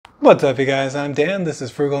What's up, you guys? I'm Dan, this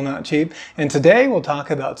is Frugal Not Cheap, and today we'll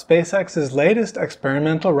talk about SpaceX's latest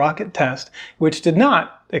experimental rocket test, which did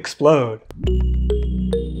not explode.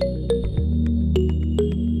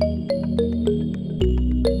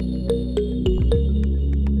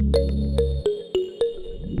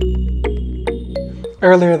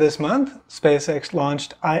 Earlier this month, SpaceX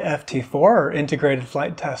launched IFT-4, or Integrated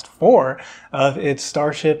Flight Test 4, of its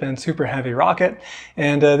Starship and Super Heavy rocket,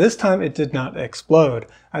 and this time it did not explode.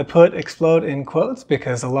 I put explode in quotes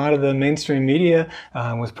because a lot of the mainstream media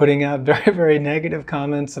was putting out very negative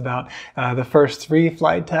comments about the first 3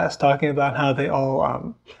 flight tests, talking about how they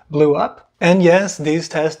all blew up. And yes, these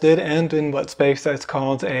tests did end in what SpaceX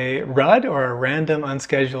called a RUD, or a random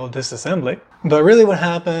unscheduled disassembly. But really what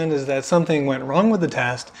happened is that something went wrong with the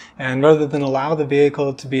test, and rather than allow the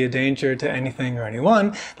vehicle to be a danger to anything or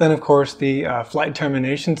anyone, then of course the flight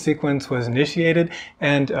termination sequence was initiated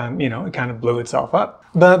and, it kind of blew itself up.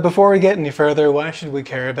 But before we get any further, why should we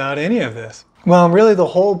care about any of this? Well, really the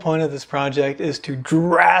whole point of this project is to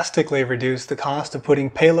drastically reduce the cost of putting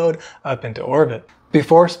payload up into orbit.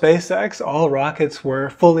 Before SpaceX, all rockets were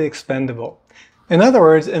fully expendable. In other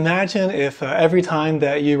words, imagine if every time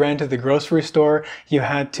that you ran to the grocery store, you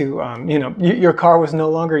had to, your car was no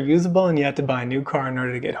longer usable and you had to buy a new car in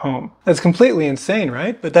order to get home. That's completely insane,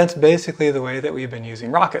 right? But that's basically the way that we've been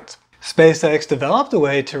using rockets. SpaceX developed a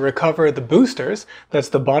way to recover the boosters, that's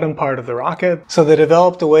the bottom part of the rocket. So they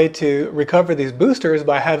developed a way to recover these boosters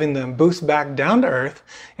by having them boost back down to Earth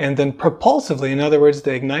and then propulsively, in other words,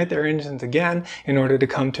 they ignite their engines again in order to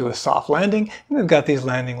come to a soft landing. And they've got these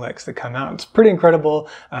landing legs that come out. It's pretty incredible.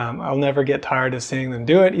 I'll never get tired of seeing them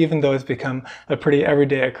do it, even though it's become a pretty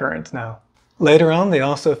everyday occurrence now. Later on, they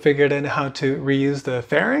also figured out how to reuse the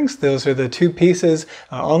fairings. Those are the 2 pieces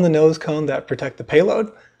on the nose cone that protect the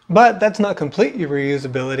payload. But that's not complete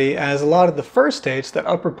reusability, as a lot of the first stage, that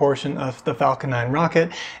upper portion of the Falcon 9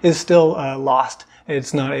 rocket, is still lost.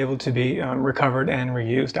 It's not able to be recovered and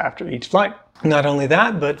reused after each flight. Not only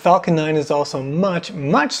that, but Falcon 9 is also much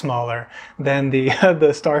smaller than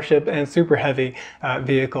the Starship and Super Heavy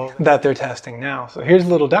vehicle that they're testing now. So here's a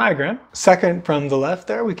little diagram. Second from the left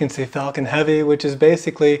there, we can see Falcon Heavy, which is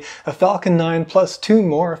basically a Falcon 9 plus 2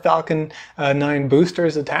 more Falcon 9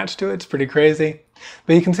 boosters attached to it. It's pretty crazy.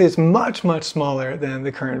 But you can see it's much smaller than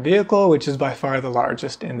the current vehicle, which is by far the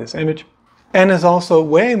largest in this image. And is also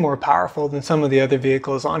way more powerful than some of the other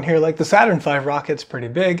vehicles on here. Like the Saturn V rocket's pretty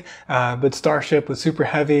big, but Starship with Super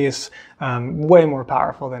Heavy is way more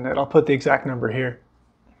powerful than it. I'll put the exact number here.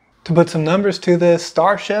 To put some numbers to this,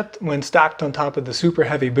 Starship, when stacked on top of the Super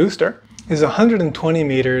Heavy booster, is 120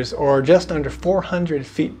 meters, or just under 400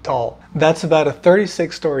 feet tall. That's about a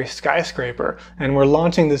 36-story skyscraper, and we're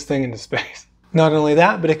launching this thing into space. Not only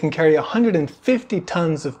that, but it can carry 150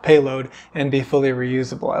 tons of payload and be fully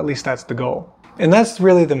reusable. At least that's the goal. And that's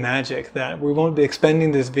really the magic, that we won't be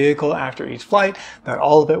expending this vehicle after each flight, that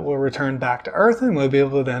all of it will return back to Earth and we'll be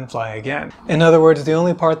able to then fly again. In other words, the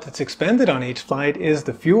only part that's expended on each flight is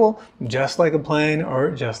the fuel, just like a plane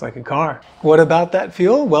or just like a car. What about that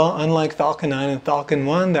fuel? Well, unlike Falcon 9 and Falcon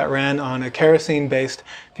 1 that ran on a kerosene-based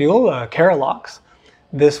fuel, Kerolox,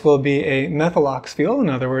 this will be a methalox fuel, in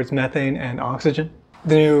other words, methane and oxygen.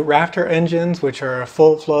 The new Raptor engines, which are a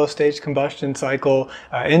full flow staged combustion cycle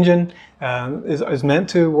engine, is meant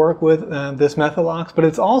to work with this methalox, but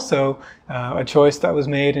it's also a choice that was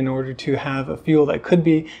made in order to have a fuel that could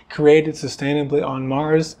be created sustainably on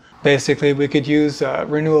Mars. Basically, we could use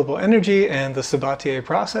renewable energy and the Sabatier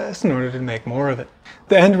process in order to make more of it.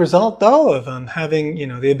 The end result, though, of having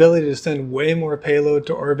the ability to send way more payload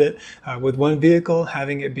to orbit with one vehicle,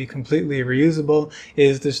 having it be completely reusable,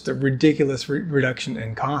 is just a ridiculous reduction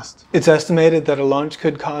in cost. It's estimated that a launch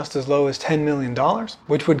could cost as low as $10 million,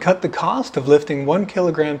 which would cut the cost of lifting 1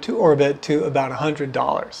 kilogram to orbit to about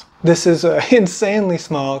 $100. This is insanely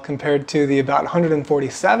small compared to the about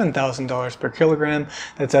 $147,000 per kilogram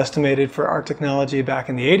that's estimated for our technology back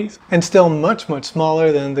in the 80s, and still much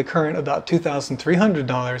smaller than the current about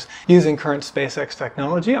 $2,300 using current SpaceX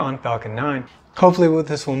technology on Falcon 9. Hopefully what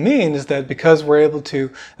this will mean is that because we're able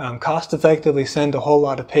to cost effectively send a whole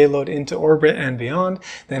lot of payload into orbit and beyond,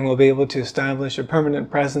 then we'll be able to establish a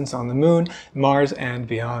permanent presence on the Moon, Mars, and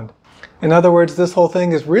beyond. In other words, this whole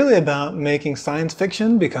thing is really about making science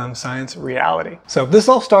fiction become science reality. So this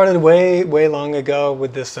all started way long ago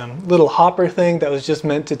with this little hopper thing that was just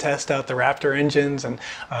meant to test out the Raptor engines and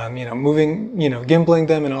gimbaling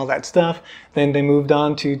them and all that stuff. Then they moved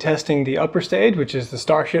on to testing the upper stage, which is the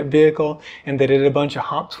Starship vehicle, and they did a bunch of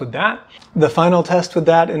hops with that. The final test with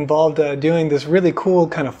that involved doing this really cool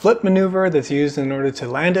kind of flip maneuver that's used in order to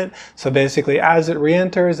land it. So basically, as it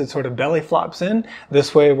re-enters, it sort of belly flops in.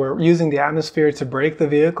 This way we're using the atmosphere to brake the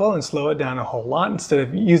vehicle and slow it down a whole lot instead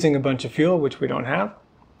of using a bunch of fuel, which we don't have.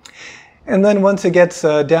 And then once it gets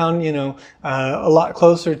down, a lot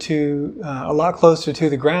closer to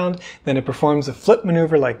the ground, then it performs a flip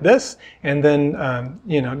maneuver like this, and then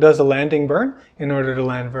does a landing burn in order to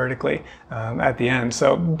land vertically at the end.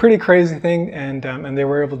 So pretty crazy thing, and they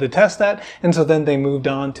were able to test that, and so then they moved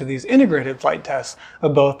on to these integrated flight tests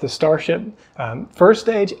of both the Starship first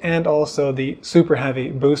stage and also the Super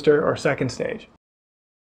Heavy booster or second stage.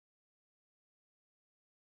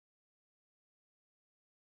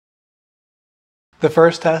 The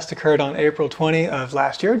first test occurred on April 20 of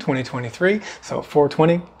last year, 2023, so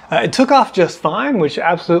 4/20. It took off just fine, which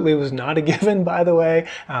absolutely was not a given, by the way.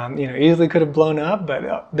 Easily could have blown up,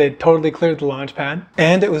 but they totally cleared the launch pad.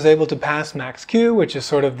 And it was able to pass max Q, which is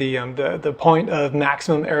sort of the point of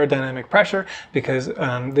maximum aerodynamic pressure, because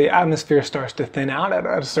the atmosphere starts to thin out at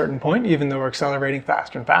a certain point, even though we're accelerating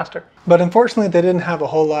faster and faster. But unfortunately, they didn't have a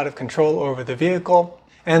whole lot of control over the vehicle.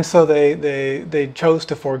 And so they chose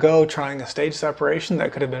to forego trying a stage separation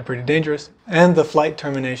that could have been pretty dangerous, and the flight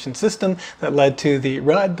termination system that led to the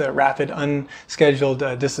RUD, the Rapid Unscheduled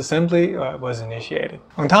Disassembly, was initiated.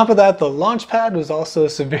 On top of that, the launch pad was also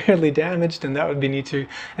severely damaged, and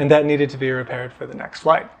that needed to be repaired for the next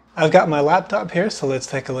flight. I've got my laptop here, so let's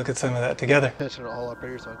take a look at some of that together. Attention all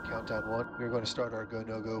operators on countdown 1. We're going to start our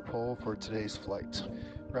go-no-go poll for today's flight.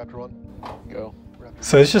 Raptor 1, go.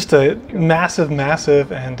 So it's just a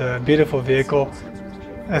massive and beautiful vehicle.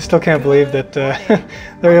 I still can't believe that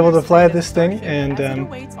they're able to fly this thing, and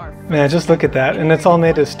man, just look at that. And it's all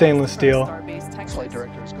made of stainless steel. Flight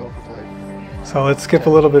directors, go for flight. So let's skip a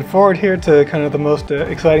little bit forward here to kind of the most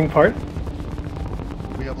exciting part.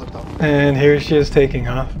 We have liftoff. And here she is taking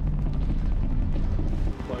off.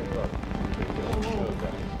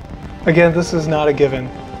 Again, this is not a given.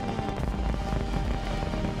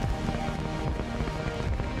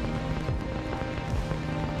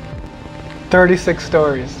 "36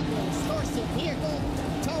 stories. Starship vehicle,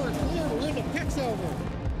 tower clear, we're in the pitch over.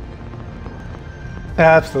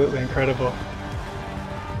 Absolutely incredible.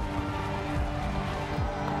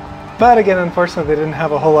 But again, unfortunately, they didn't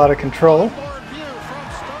have a whole lot of control.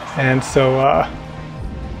 And so,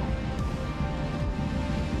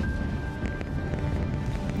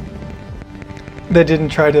 they didn't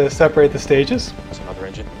try to separate the stages. That's another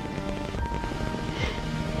engine.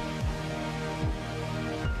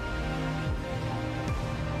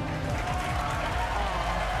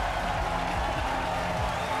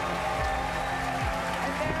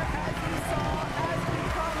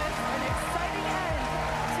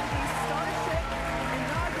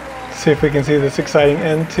 See if we can see this exciting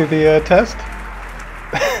end to the test.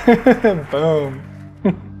 Boom.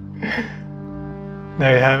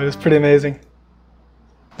 There you have it. It's pretty amazing.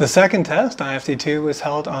 The second test, IFT2, was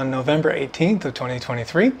held on November 18th of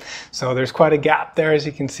 2023. So there's quite a gap there, as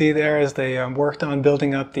you can see there, as they worked on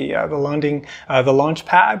building up the launch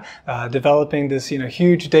pad, developing this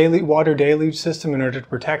huge water deluge system in order to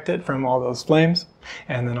protect it from all those flames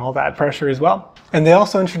and then all that pressure as well. And they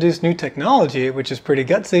also introduced new technology, which is pretty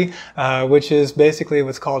gutsy, which is basically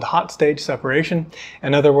what's called hot stage separation.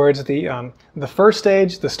 In other words, the first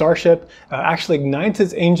stage, the Starship, actually ignites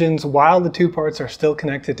its engines while the two parts are still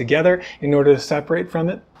connected together in order to separate from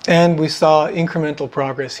it. And we saw incremental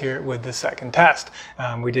progress here with the second test.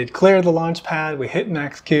 We did clear the launch pad, we hit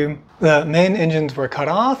max Q, the main engines were cut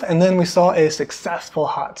off, and then we saw a successful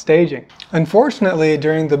hot staging. Unfortunately,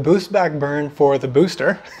 during the boost back burn for the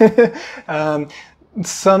booster,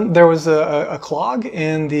 there was a clog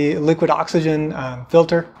in the liquid oxygen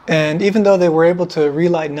filter, and even though they were able to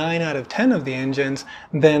relight 9 out of 10 of the engines,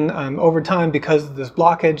 then over time, because of this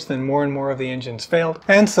blockage, then more and more of the engines failed,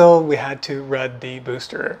 and so we had to RUD the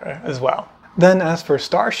booster as well. Then as for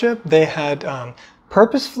Starship, they had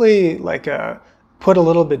purposefully put a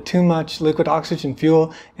little bit too much liquid oxygen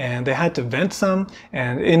fuel, and they had to vent some,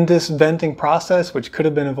 and in this venting process, which could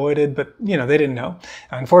have been avoided, but they didn't know,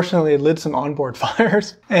 unfortunately it lit some onboard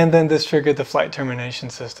fires, and then this triggered the flight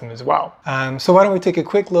termination system as well. So why don't we take a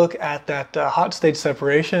quick look at that hot stage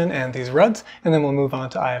separation and these RUDs, and then we'll move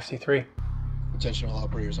on to IFT3. Attention all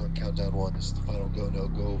operators on countdown 1. This is the final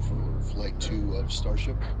go-no-go for flight 2 of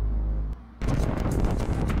Starship.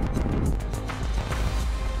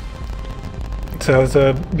 So it's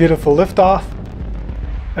a beautiful liftoff.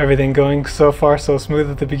 Everything going so far so smooth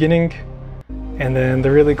at the beginning. And then the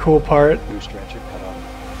really cool part. Booster engine cut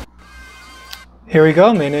off. Here we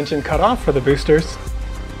go, main engine cut off for the boosters.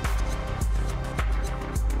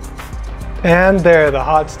 And there, the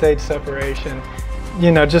hot stage separation.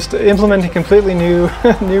 You know, just implementing completely new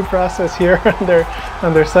new process here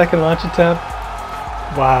on their second launch attempt.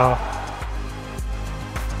 Wow.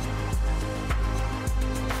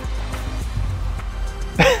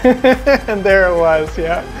 And there it was,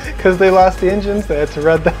 yeah. Because they lost the engines, they had to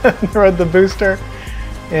run the booster.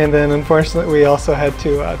 And then unfortunately we also had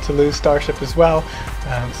to lose Starship as well.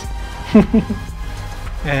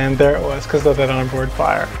 And there it was because of that onboard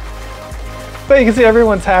fire. But you can see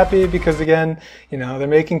everyone's happy because, again, you know, they're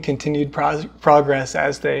making continued progress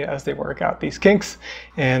as they work out these kinks,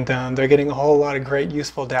 and they're getting a whole lot of great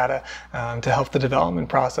useful data to help the development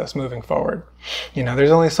process moving forward. You know,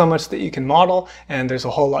 there's only so much that you can model, and there's a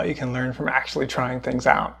whole lot you can learn from actually trying things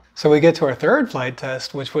out. So we get to our third flight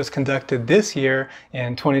test, which was conducted this year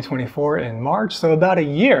in 2024 in March, so about a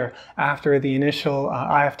year after the initial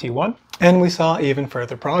IFT-1, and we saw even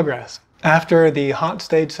further progress. After the hot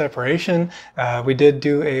stage separation, we did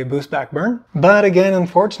do a boost back burn, but again,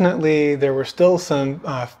 unfortunately, there were still some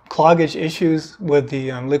cloggage issues with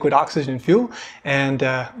the liquid oxygen fuel, and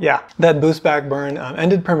yeah, that boost back burn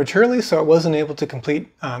ended prematurely, so it wasn't able to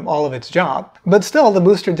complete all of its job. But still, the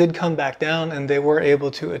booster did come back down, and they were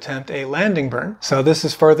able to attempt a landing burn. So this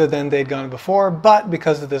is further than they'd gone before, but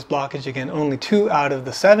because of this blockage, again, only 2 out of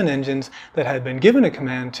the 7 engines that had been given a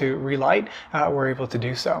command to relight were able to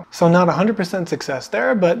do so. So not 100% success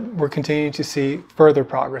there, but we're continuing to see further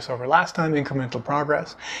progress over last time, incremental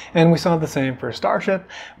progress. And we saw the same for Starship,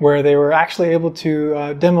 where they were actually able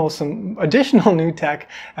to demo some additional new tech,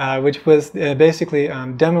 which was basically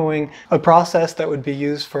demoing a process that would be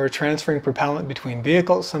used for transferring propellant between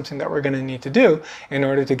vehicles, something that we're going to need to do in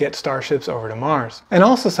order to get Starships over to Mars. And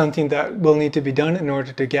also something that will need to be done in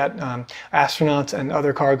order to get astronauts and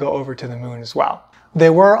other cargo over to the moon as well. They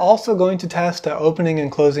were also going to test opening and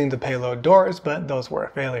closing the payload doors, but those were a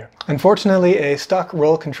failure. Unfortunately, a stuck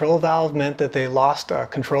roll control valve meant that they lost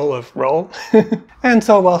control of roll. And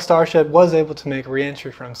so while Starship was able to make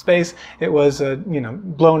re-entry from space, it was you know,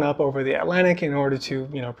 blown up over the Atlantic in order to,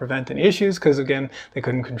 you know, prevent any issues, because again, they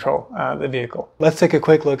couldn't control the vehicle. Let's take a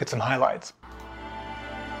quick look at some highlights.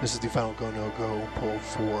 This is the final go-no-go pull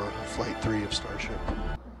for Flight 3 of Starship.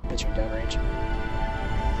 Pitching downrange.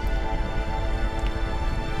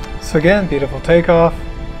 So again, beautiful takeoff.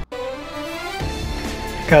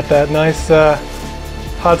 Got that nice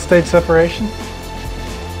hot stage separation.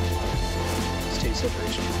 Stage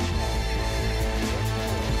separation.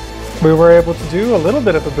 We were able to do a little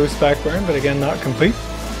bit of a boost back burn, but again, not complete.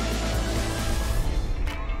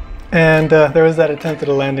 And there was that attempt at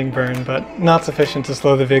a landing burn, but not sufficient to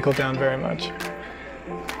slow the vehicle down very much.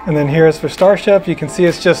 And then here's for Starship. You can see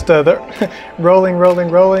it's just rolling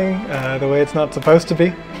the way it's not supposed to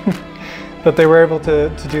be. But they were able to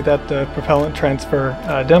do that propellant transfer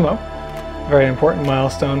demo. Very important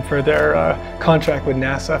milestone for their contract with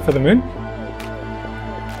NASA for the moon.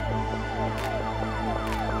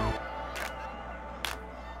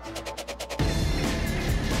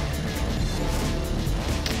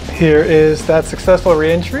 Here is that successful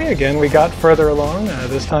re-entry. Again, we got further along,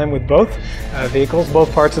 this time with both vehicles,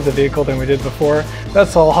 both parts of the vehicle than we did before.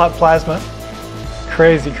 That's all hot plasma.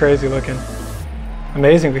 Crazy, crazy looking.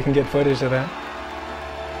 Amazing we can get footage of that.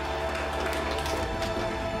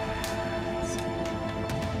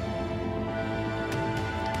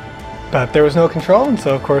 But there was no control, and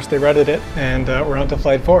so of course they redded it, and we're on to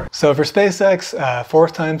Flight 4. So for SpaceX,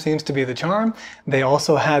 fourth time seems to be the charm. They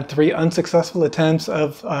also had 3 unsuccessful attempts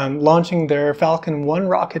of launching their Falcon 1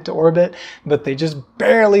 rocket to orbit, but they just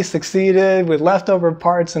barely succeeded with leftover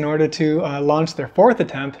parts in order to launch their 4th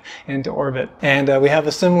attempt into orbit. And we have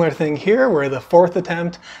a similar thing here, where the 4th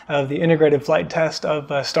attempt of the integrated flight test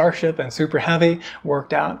of Starship and Super Heavy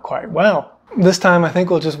worked out quite well. This time I think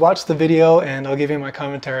we'll just watch the video and I'll give you my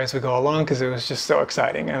commentary as we go along, because it was just so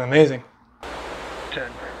exciting and amazing.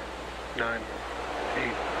 10, 9,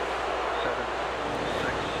 8, 7,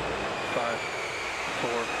 6, 5,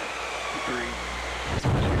 4, 3,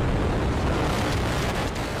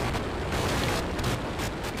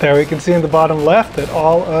 2. There we can see in the bottom left that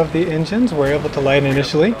all of the engines were able to light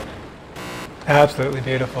initially. Absolutely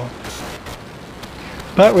beautiful.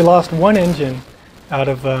 But we lost 1 engine out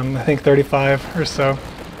of, I think 35 or so,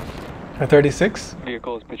 or 36.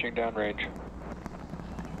 Vehicle is pitching downrange.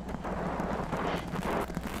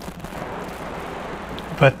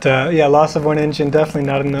 But yeah, loss of one engine, definitely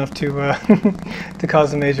not enough to, to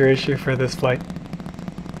cause a major issue for this flight.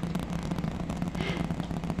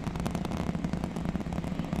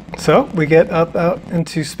 So we get up out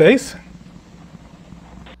into space.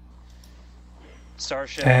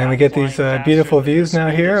 Starship And we get these beautiful views now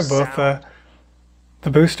here of both the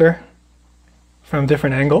booster from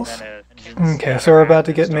different angles. Okay, so we're about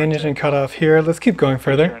to get main engine cut off here. Let's keep going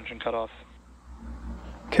further. Engine cut off.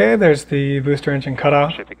 Okay, there's the booster engine cut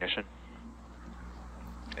off. Ship ignition.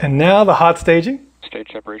 And now the hot staging. Stage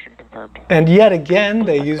separation confirmed. And yet again,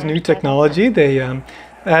 they use new technology. They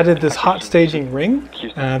added this hot staging ring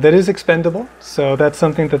that is expendable. So that's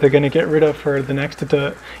something that they're going to get rid of for the next,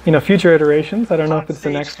 future iterations. I don't know if it's the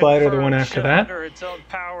next flight or the one after that. Under its own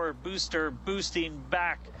power, booster boosting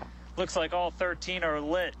back. Looks like all 13 are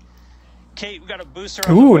lit. Kate, we got a booster.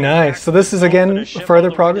 Ooh, nice. So this is again further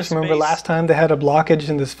progress. Remember last time they had a blockage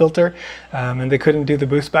in this filter and they couldn't do the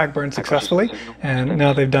boost back burn successfully. And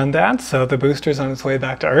now they've done that. So the booster's on its way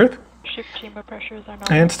back to Earth. Ship chamber pressures are not.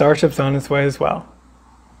 And Starship's on its way as well.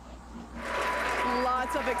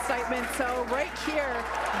 Lots of excitement. So right here.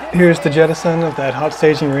 Here's the jettison of that hot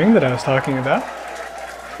staging ring that I was talking about.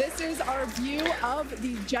 This is our view of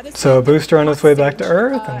the jettison. So booster on its way back to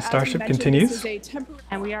Earth and Starship continues.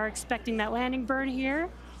 And we are expecting that landing burn here.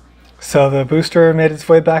 So the booster made its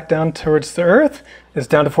way back down towards the Earth. It's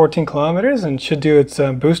down to 14 kilometers and should do its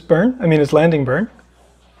its landing burn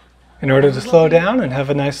in order to slow down and have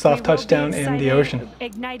a nice soft touchdown in the ocean.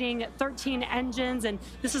 Igniting 13 engines, and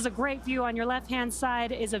this is a great view. On your left-hand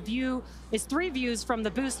side is three views from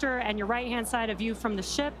the booster, and your right-hand side a view from the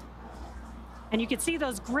ship. And you can see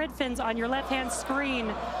those grid fins on your left-hand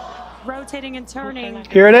screen rotating and turning.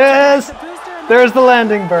 Here it is! There's the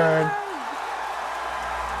landing burn.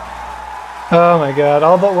 Oh my god,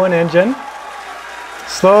 all but one engine.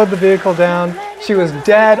 Slowed the vehicle down. She was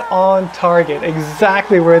dead on target,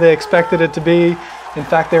 exactly where they expected it to be. In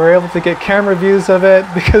fact, they were able to get camera views of it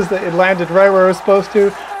because it landed right where it was supposed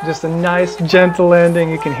to. Just a nice, gentle landing.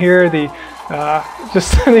 You can hear the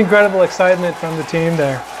just an incredible excitement from the team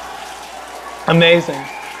there. Amazing.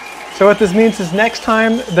 So what this means is next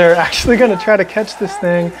time they're actually going to try to catch this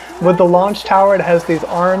thing with the launch tower. It has these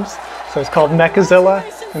arms, so it's called Mechazilla,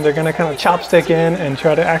 and they're going to kind of chopstick in and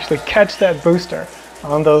try to actually catch that booster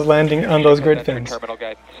on those grid fins.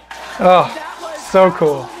 Oh, so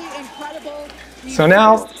cool. So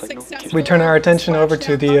now we turn our attention over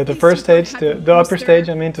to the first stage, the upper stage,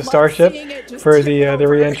 to Starship for the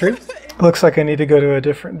re-entry. Looks like I need to go to a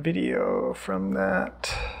different video from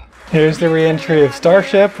that. Here's the re-entry of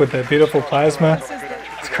Starship with the beautiful plasma.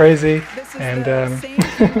 It's crazy. And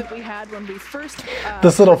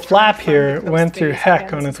this little flap here went through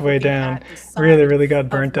heck on its way down. Really got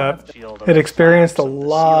burnt up. It experienced a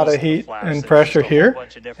lot of heat and pressure here,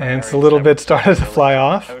 and so a little bit started to fly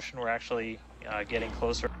off. Getting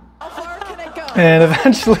closer. And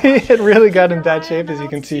eventually it really got in bad shape, as you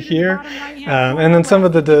can see here. And then some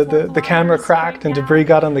of the camera cracked and debris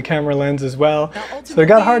got on the camera lens as well. So it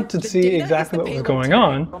got hard to see exactly what was going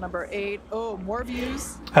on.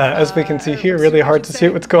 As we can see here, really hard to see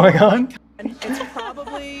what's going on.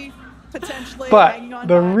 But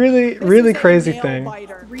the really crazy thing,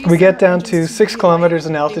 we get down to 6 kilometers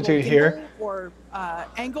in altitude here.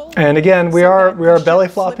 And again, we are belly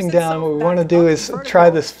flopping down. What we want to do is try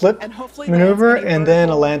this flip maneuver and then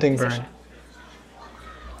a landing burn.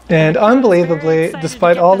 And unbelievably,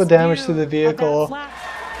 despite all the damage to the vehicle,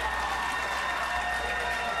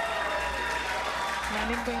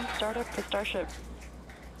 Landing burn startup for Starship.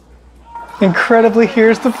 incredibly,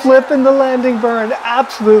 here's the flip and the landing burn.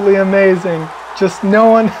 Absolutely amazing. Just no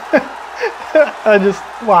one,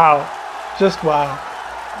 wow. Just wow.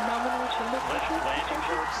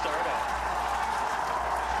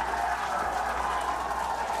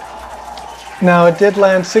 Now, it did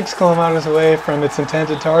land 6 kilometers away from its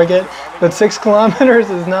intended target, but 6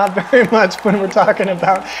 kilometers is not very much when we're talking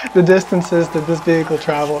about the distances that this vehicle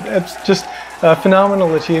traveled. It's just a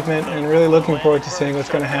phenomenal achievement, and really looking forward to seeing what's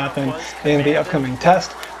going to happen in the upcoming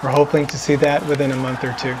test. We're hoping to see that within a month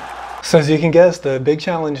or two. So as you can guess, the big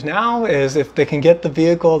challenge now is if they can get the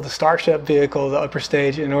vehicle, the Starship vehicle, the upper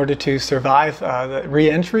stage, in order to survive the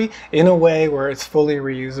re-entry in a way where it's fully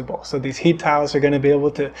reusable. So these heat tiles are going to be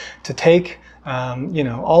able to take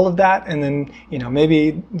all of that, and then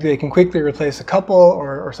maybe they can quickly replace a couple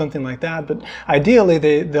or something like that. But ideally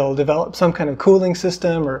they'll develop some kind of cooling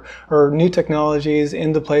system or new technologies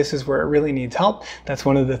in the places where it really needs help. That's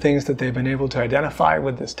one of the things that they've been able to identify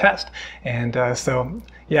with this test. And so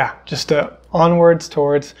yeah, just onwards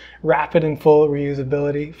towards rapid and full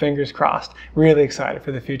reusability. Fingers crossed. Really excited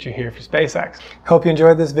for the future here for SpaceX. Hope you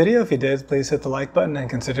enjoyed this video. If you did, please hit the like button and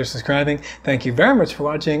consider subscribing. Thank you very much for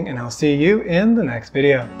watching, and I'll see you in the next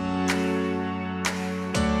video.